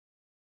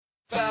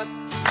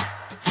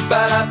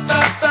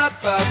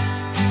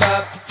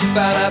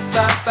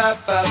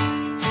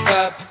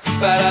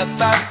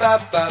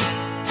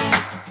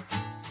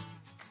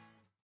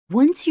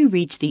Once you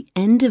reach the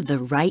end of the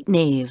right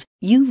nave,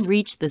 you've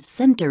reached the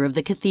center of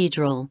the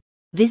cathedral.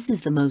 This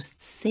is the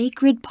most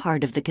sacred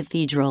part of the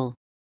cathedral.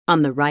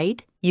 On the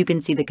right, you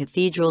can see the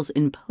cathedral's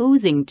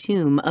imposing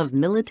tomb of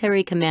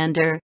military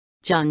commander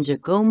Gian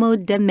Giacomo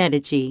de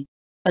Medici,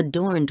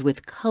 adorned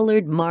with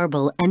colored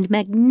marble and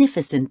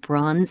magnificent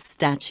bronze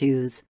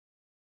statues.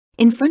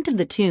 In front of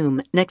the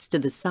tomb, next to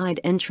the side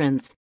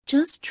entrance,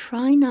 just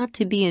try not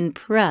to be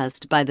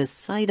impressed by the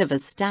sight of a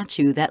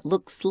statue that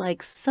looks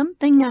like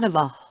something out of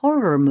a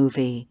horror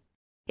movie.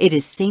 It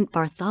is Saint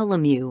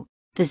Bartholomew,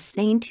 the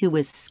saint who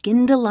was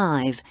skinned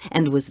alive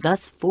and was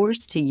thus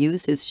forced to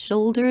use his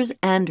shoulders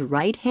and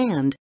right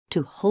hand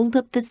to hold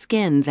up the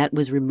skin that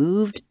was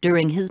removed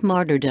during his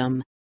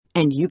martyrdom,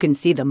 and you can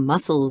see the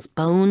muscles,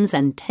 bones,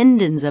 and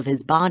tendons of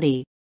his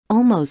body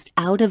almost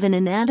out of an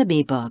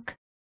anatomy book.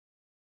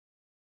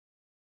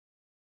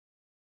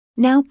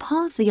 Now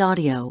pause the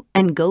audio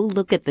and go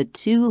look at the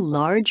two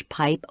large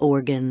pipe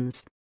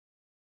organs.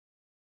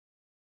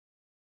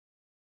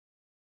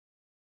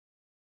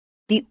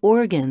 The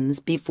organs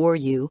before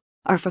you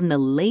are from the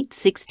late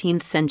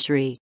 16th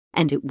century,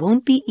 and it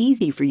won't be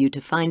easy for you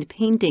to find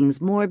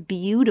paintings more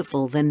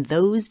beautiful than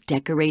those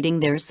decorating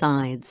their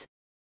sides.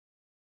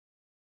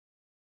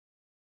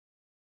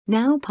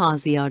 Now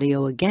pause the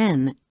audio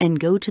again and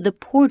go to the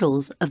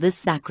portals of the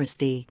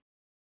sacristy.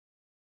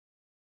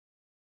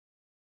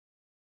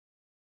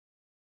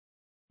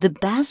 The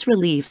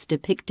bas-reliefs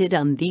depicted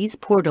on these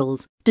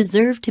portals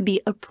deserve to be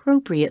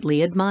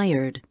appropriately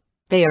admired.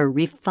 They are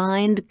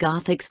refined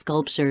Gothic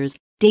sculptures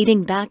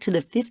dating back to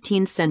the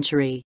 15th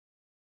century.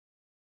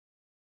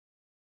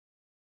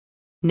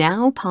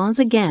 Now pause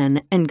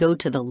again and go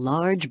to the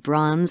large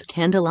bronze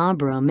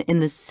candelabrum in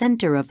the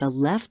center of the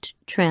left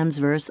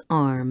transverse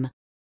arm.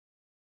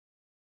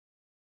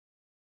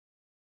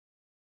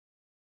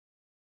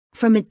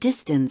 From a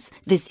distance,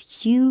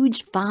 this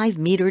huge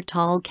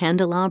 5-meter-tall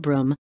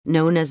candelabrum,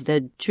 known as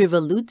the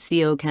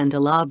Trivoluzio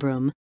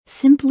candelabrum,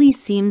 simply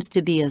seems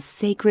to be a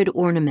sacred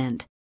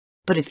ornament.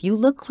 But if you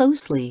look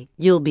closely,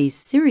 you'll be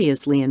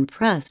seriously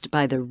impressed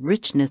by the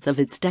richness of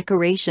its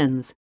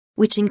decorations,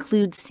 which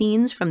include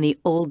scenes from the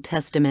Old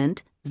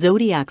Testament,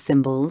 zodiac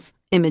symbols,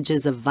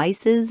 images of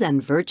vices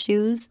and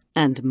virtues,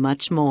 and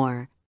much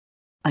more.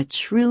 A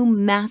true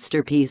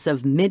masterpiece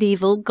of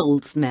medieval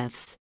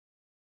goldsmiths.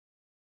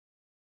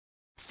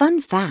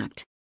 Fun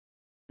fact: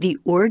 the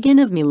organ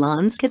of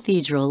Milan's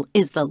cathedral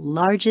is the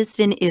largest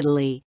in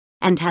Italy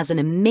and has an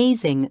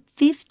amazing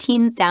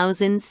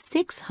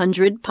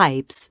 15,600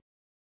 pipes.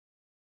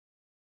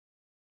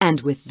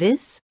 And with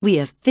this, we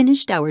have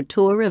finished our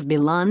tour of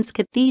Milan's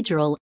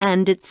cathedral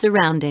and its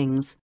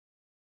surroundings.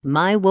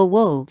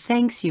 MyWoWo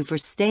thanks you for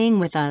staying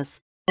with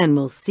us, and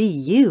we'll see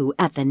you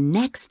at the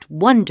next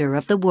wonder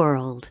of the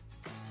world.